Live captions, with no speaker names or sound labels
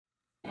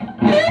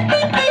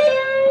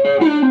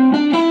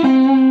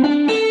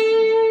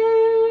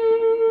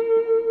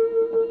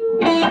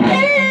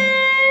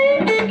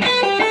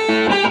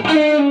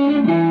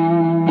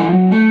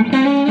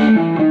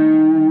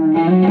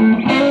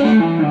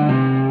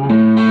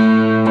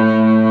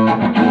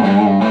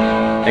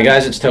Hey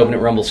guys, it's Tobin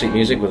at Rumble Seat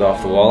Music with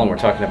Off the Wall, and we're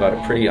talking about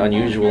a pretty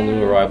unusual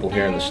new arrival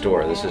here in the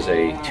store. This is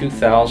a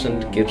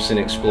 2000 Gibson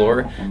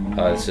Explorer.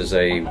 This is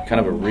a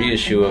kind of a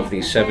reissue of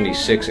the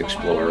 76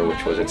 Explorer,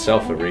 which was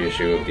itself a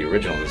reissue of the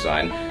original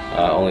design.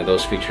 Only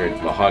those featured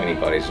mahogany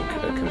bodies in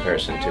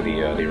comparison to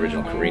the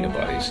original Carina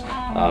bodies.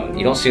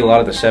 You don't see a lot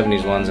of the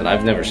 70s ones, and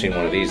I've never seen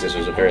one of these. This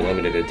was a very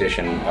limited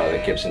edition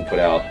that Gibson put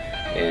out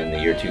in the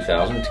year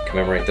 2000 to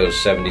commemorate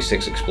those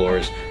 76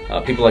 Explorers.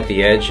 People like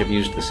The Edge have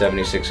used the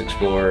 76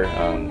 Explorer.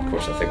 Of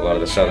course, I think a lot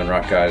of the Southern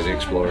rock guys, the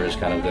Explorer is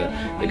kind of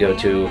the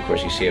go-to. Of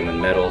course, you see them in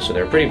metal, so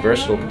they're a pretty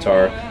versatile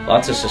guitar.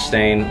 Lots of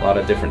sustain, a lot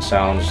of different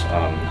sounds,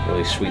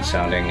 really sweet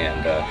sounding,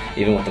 and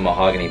even with the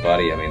mahogany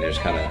body, I mean, there's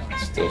kind of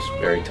still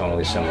very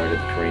tonally similar to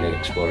the Carina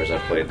Explorers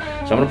I've played. So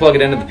I'm going to plug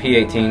it into the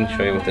P18,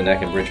 show you what the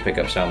neck and bridge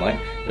pickup sound like.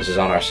 This is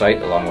on our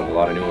site, along with a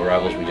lot of new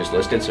arrivals we just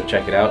listed, so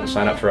check it out and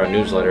sign up for our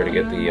newsletter to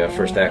get the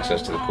first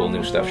access to the cool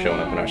new stuff showing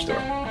up in our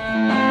store.